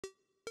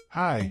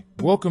Hi,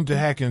 welcome to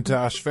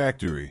Hackintosh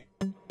Factory.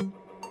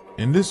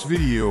 In this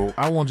video,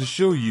 I want to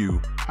show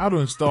you how to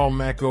install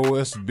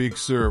macOS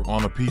BigSur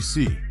on a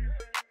PC.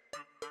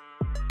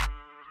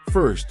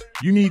 First,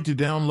 you need to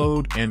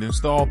download and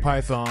install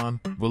Python,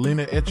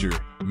 Balena Etcher,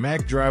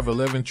 Mac Drive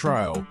 11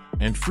 Trial,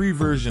 and free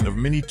version of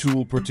Mini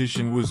Tool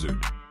Partition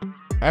Wizard.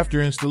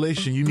 After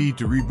installation, you need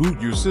to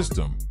reboot your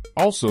system.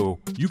 Also,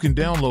 you can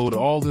download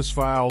all these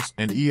files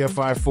and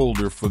EFI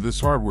folder for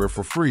this hardware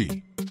for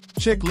free.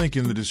 Check link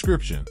in the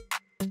description.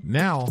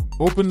 Now,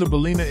 open the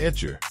Balena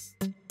Etcher.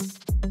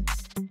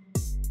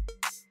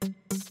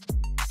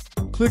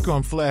 Click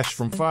on Flash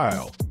from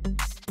File.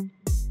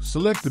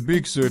 Select the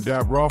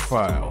BigSur.raw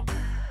file.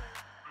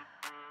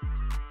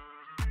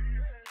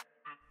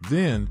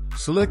 Then,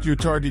 select your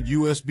target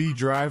USB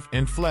drive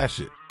and flash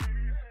it.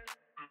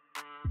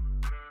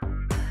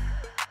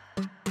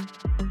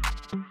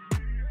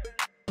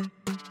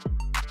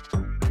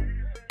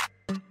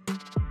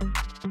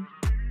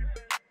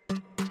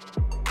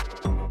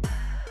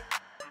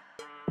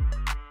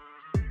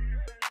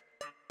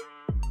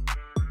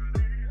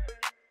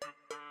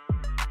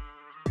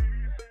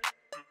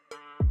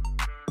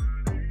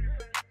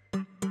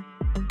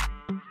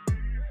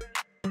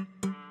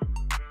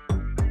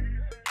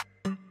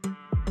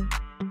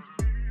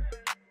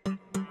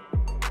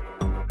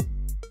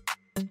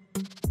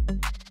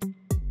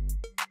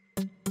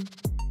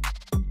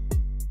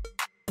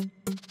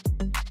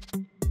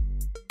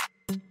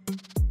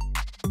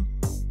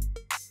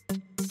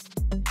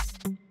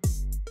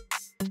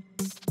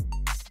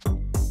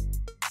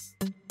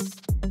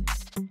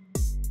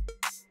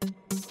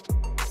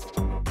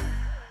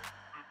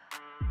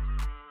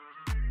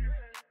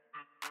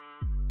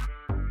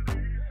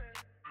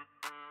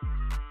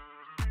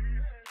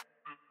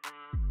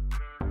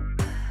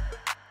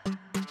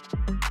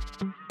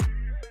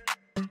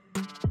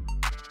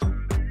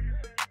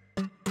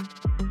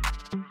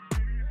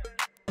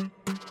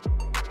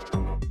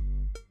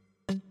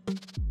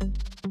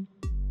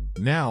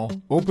 Now,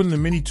 open the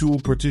Mini Tool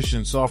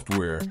Partition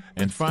software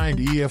and find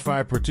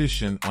EFI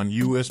partition on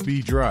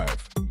USB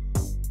drive.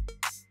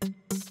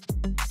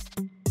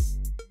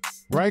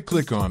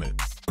 Right-click on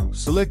it.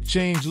 Select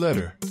Change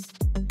Letter.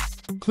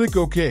 Click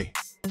OK.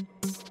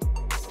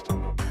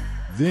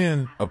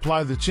 Then,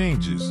 apply the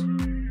changes.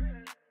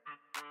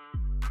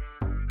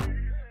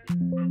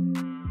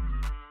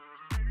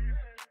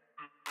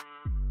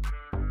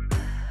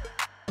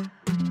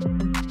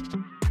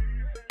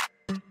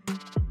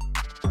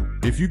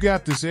 If you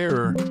got this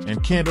error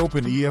and can't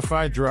open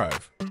EFI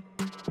drive,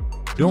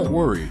 don't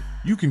worry,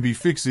 you can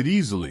fix it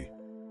easily.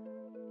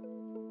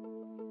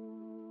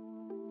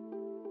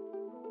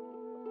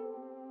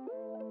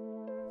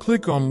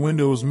 Click on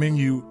Windows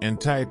menu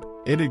and type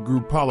Edit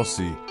Group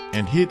Policy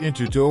and hit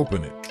Enter to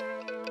open it.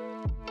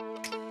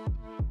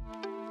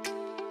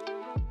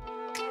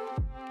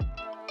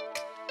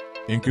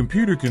 In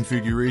Computer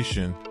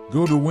Configuration,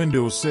 go to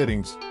Windows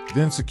Settings,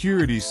 then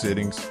Security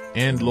Settings,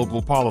 and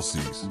Local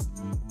Policies.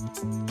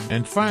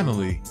 And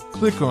finally,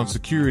 click on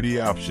Security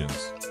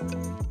Options.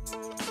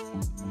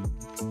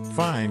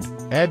 Find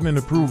Admin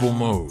Approval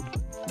Mode.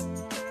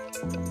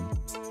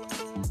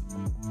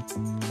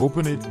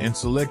 Open it and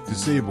select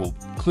Disabled.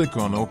 Click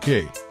on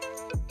OK.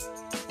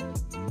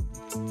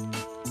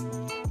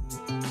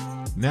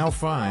 Now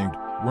find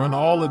Run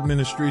All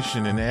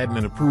Administration and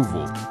Admin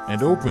Approval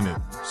and open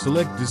it.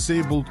 Select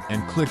Disabled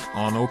and click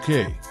on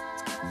OK.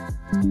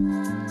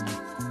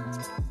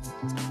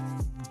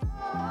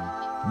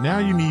 Now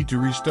you need to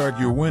restart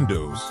your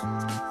Windows.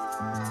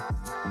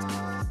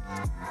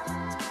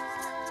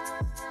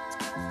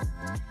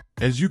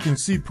 As you can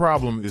see,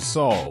 problem is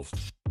solved.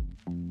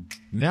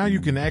 Now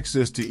you can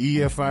access to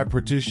EFI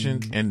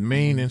partition and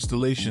main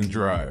installation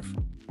drive.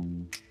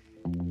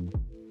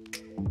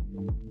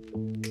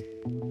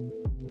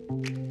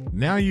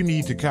 Now you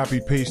need to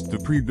copy-paste the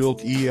pre-built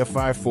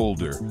EFI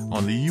folder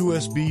on the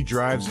USB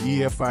drive's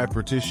EFI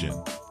partition.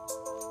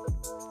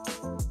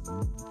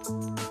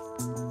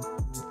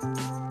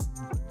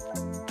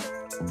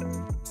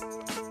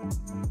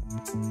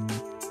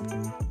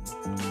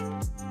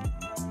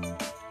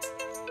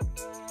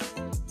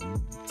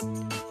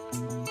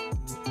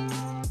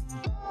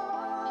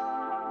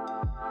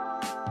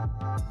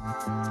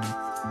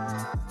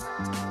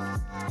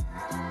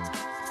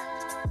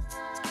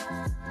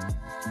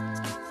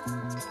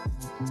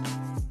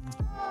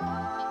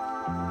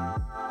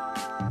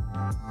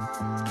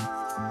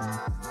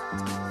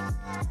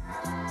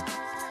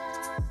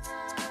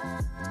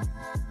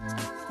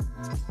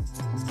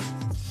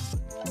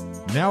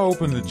 Now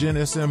open the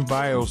GenSM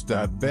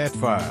BIOS.bat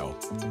file.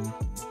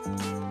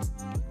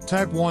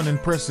 Type 1 and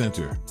press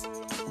Enter.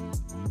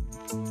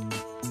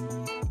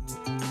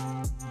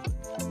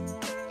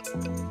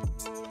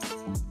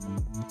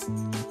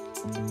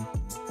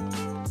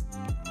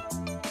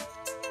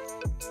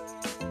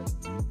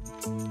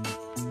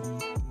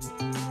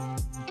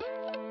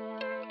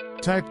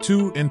 Type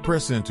 2 and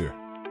press Enter.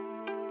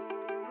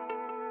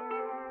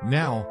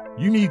 Now,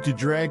 you need to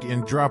drag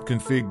and drop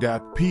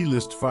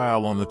config.plist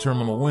file on the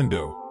terminal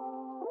window.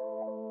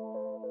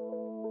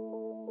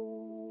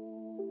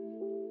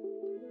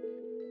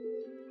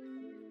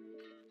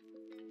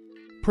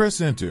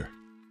 Press Enter.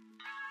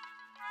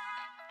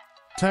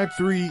 Type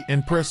 3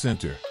 and press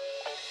Enter.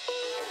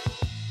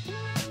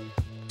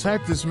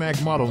 Type this Mac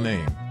model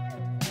name.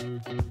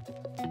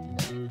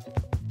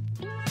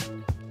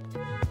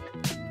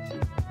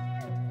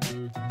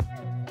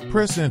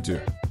 Press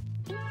Enter.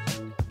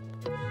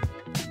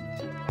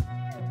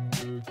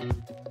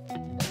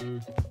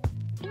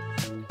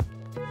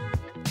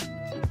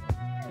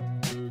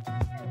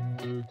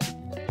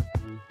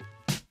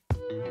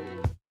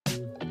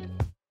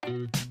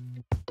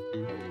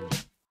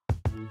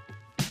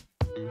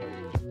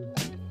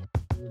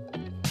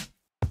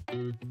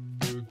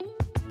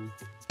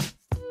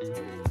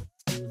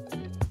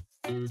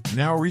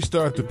 Now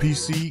restart the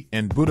PC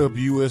and boot up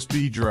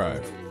USB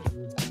drive.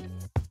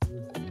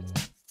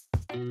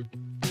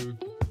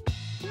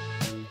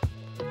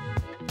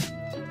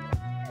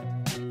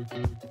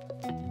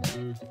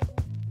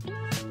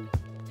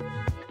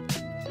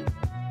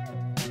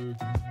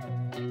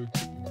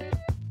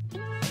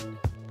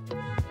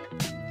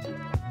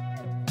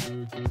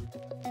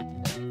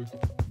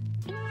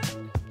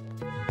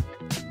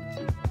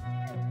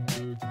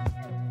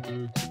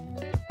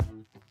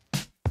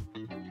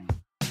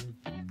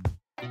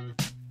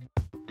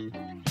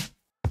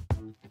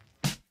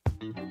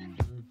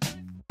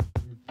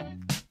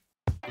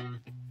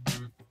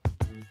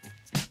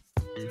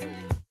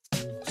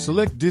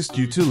 Select Disk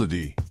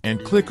Utility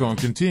and click on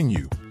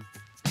Continue.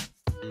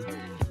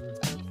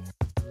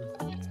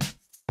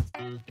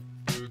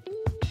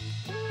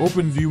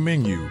 Open View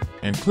menu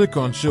and click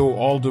on Show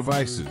All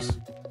Devices.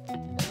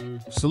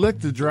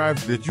 Select the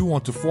drive that you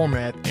want to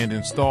format and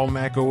install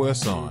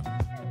macOS on.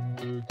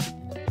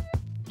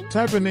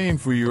 Type a name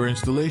for your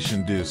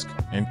installation disk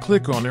and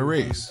click on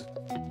Erase.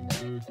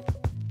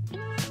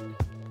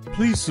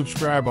 Please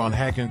subscribe on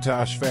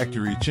Hackintosh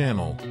Factory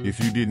channel if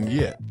you didn't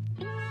yet.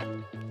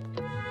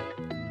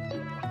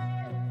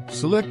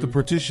 Select the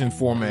partition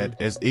format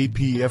as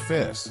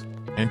APFS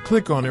and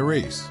click on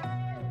Erase.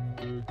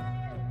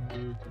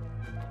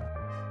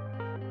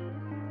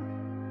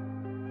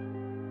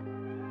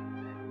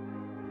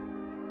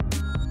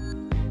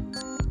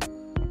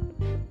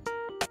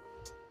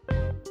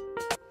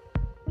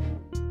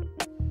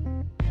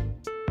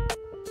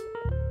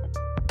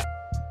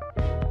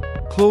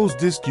 Close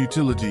Disk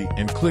Utility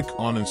and click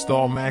on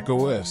Install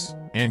macOS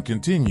and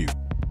continue.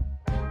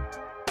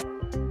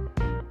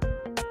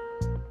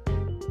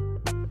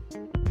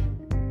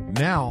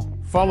 Now,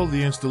 follow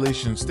the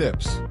installation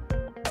steps.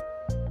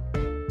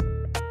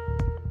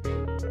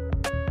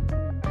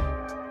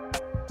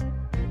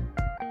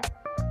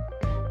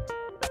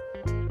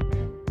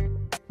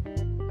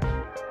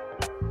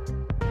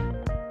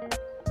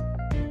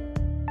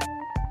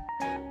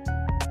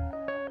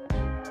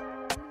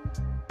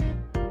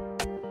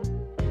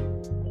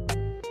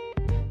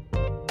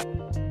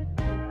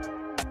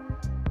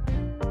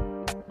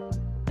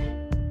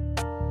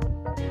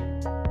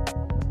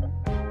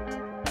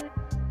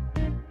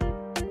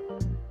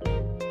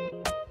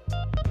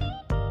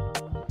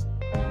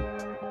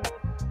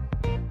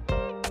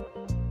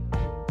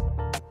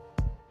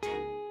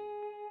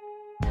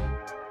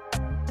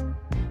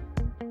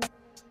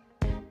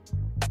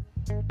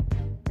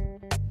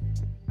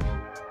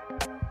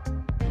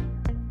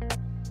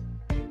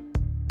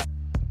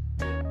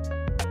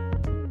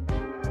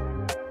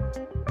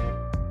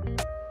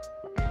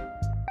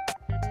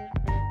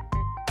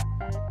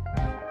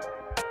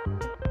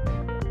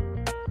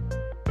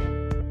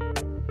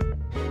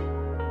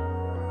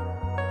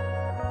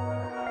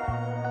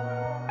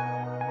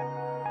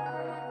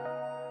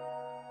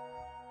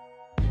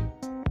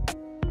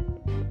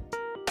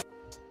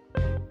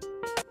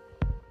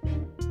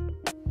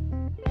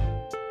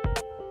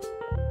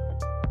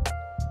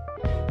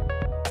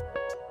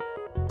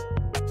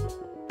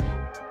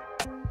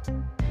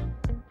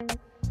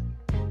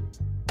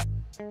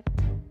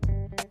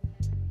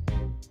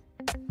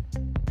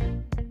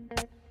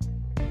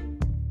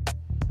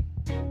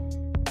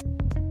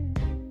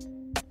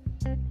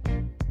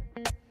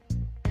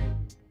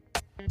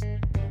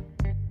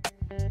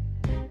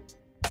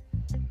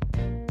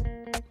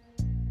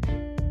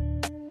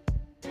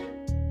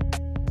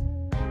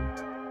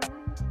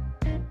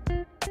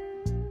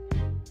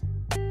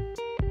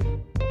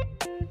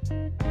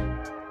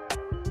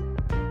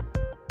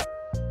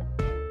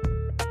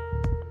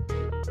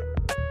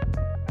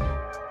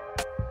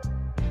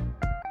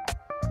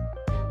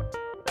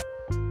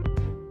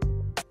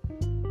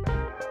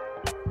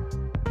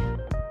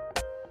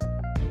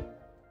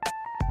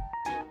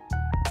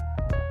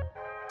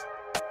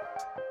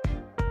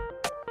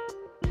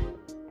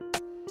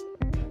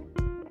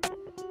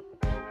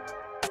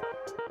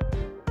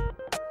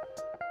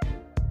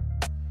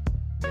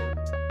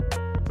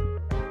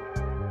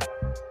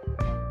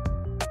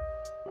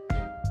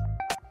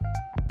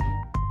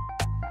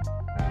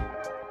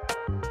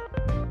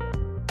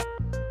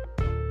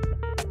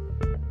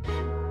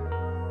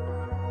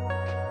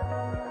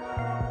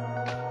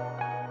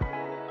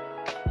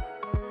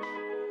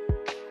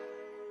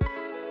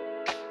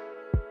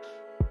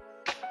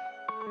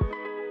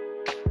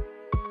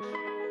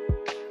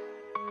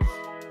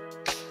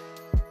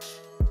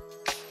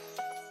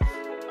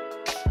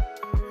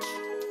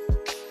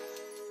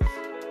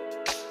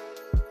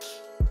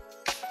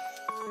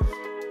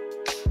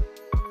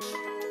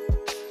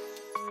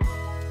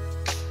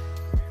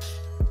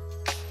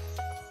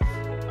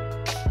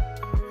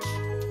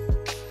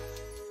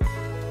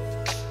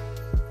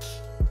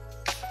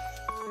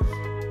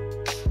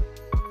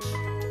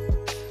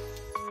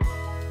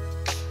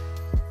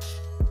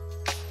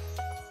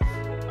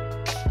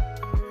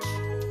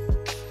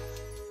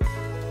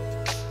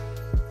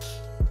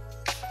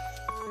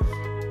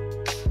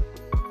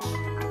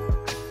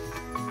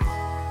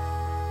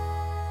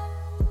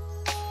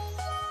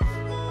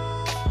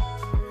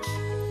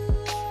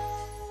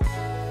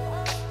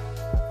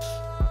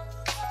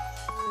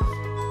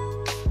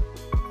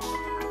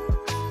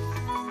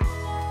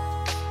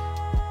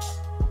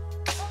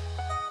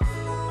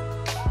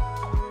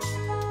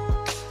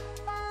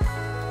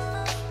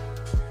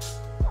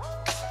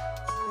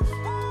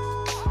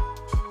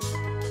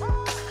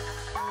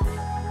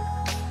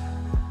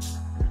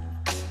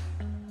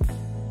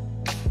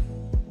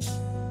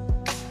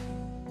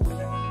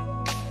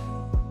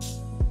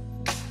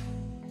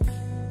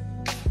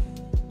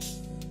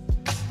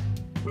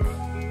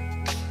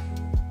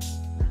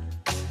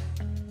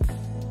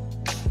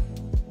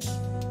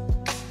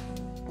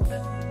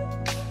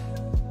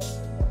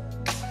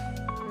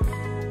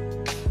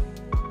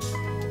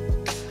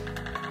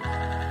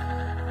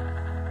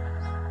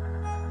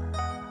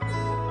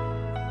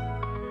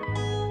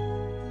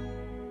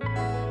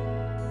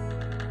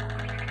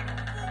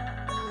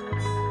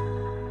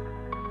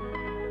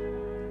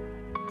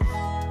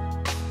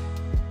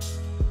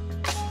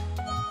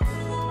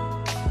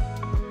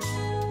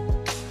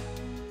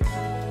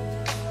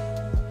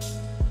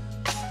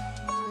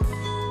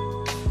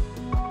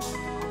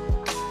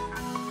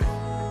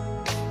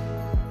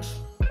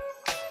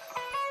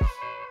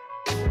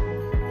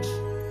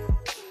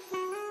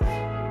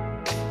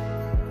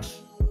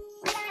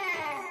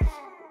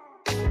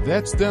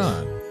 That's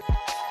done.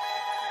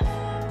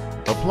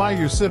 Apply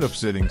your setup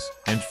settings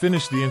and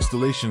finish the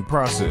installation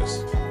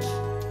process.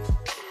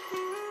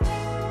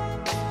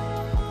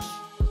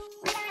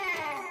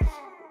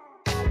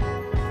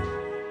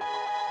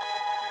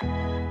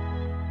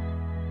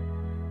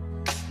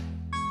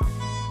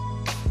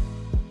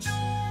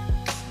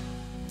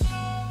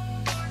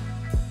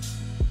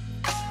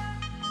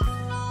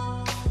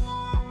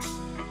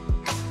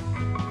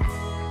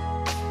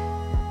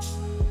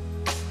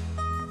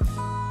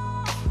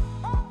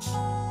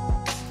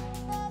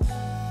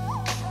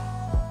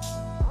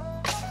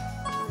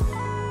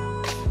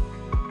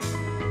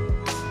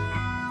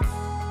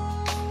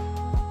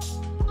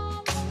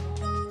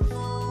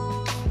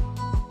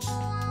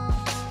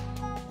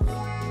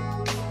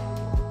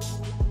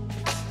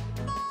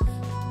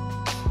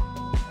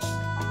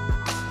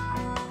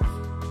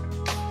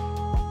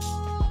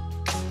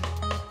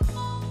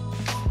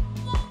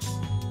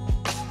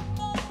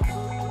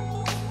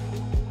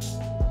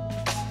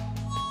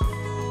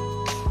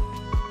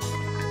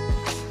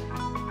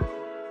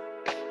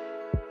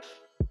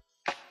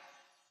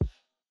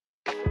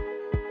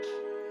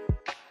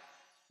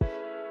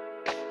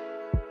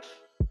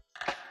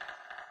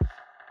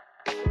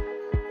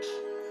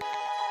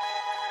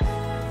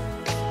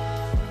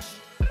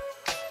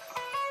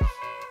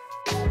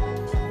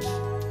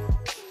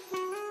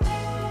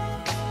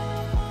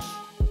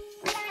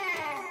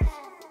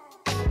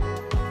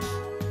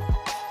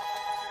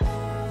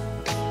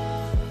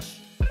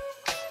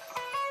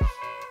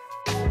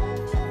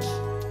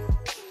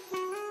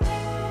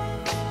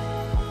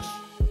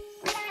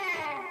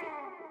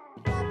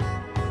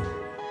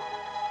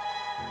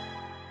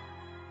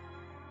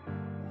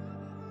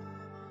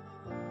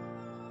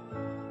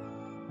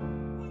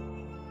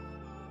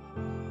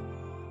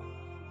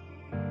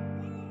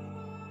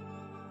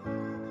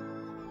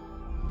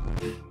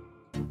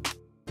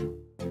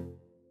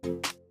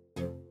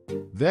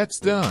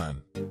 That's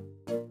done.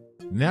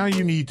 Now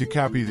you need to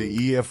copy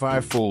the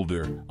EFI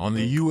folder on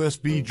the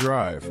USB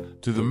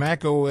drive to the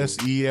macOS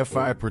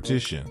EFI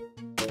partition.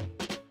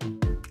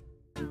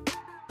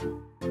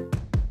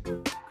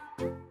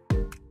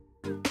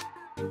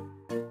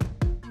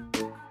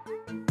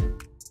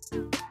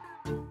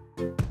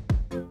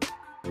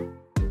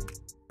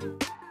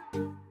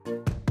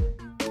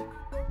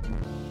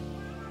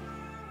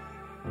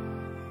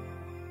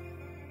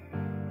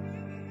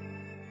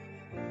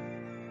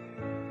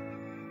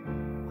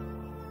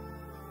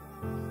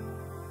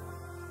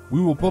 We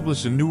will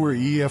publish a newer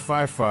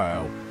EFI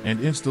file and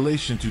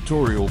installation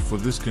tutorial for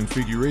this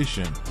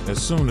configuration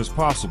as soon as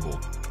possible.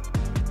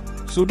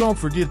 So don't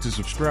forget to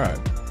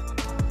subscribe.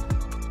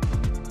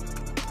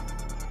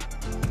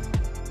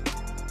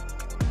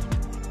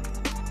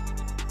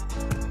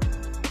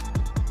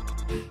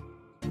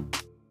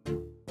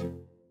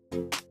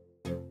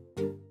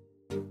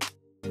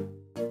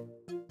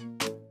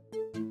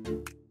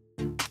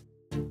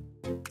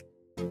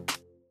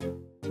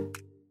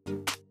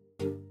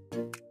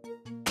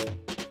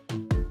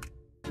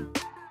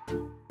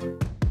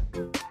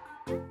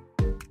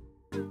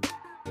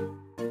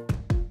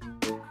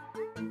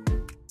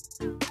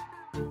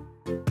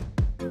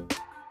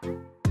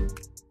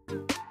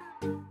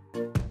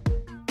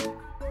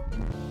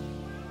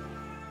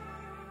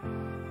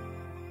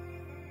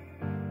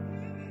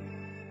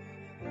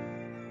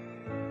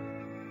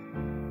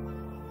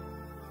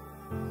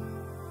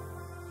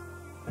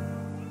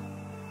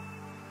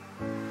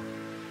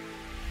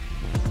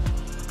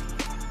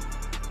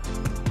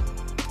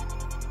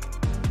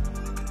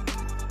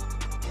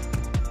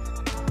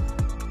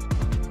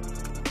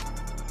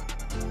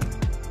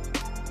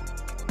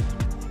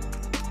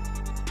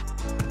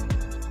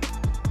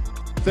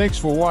 Thanks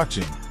for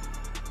watching.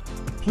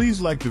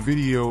 Please like the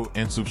video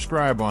and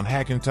subscribe on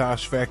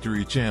Hackintosh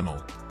Factory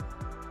channel.